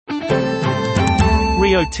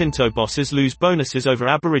Rio Tinto bosses lose bonuses over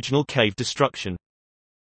Aboriginal cave destruction.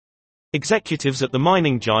 Executives at the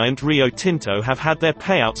mining giant Rio Tinto have had their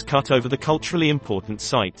payouts cut over the culturally important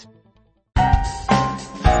site.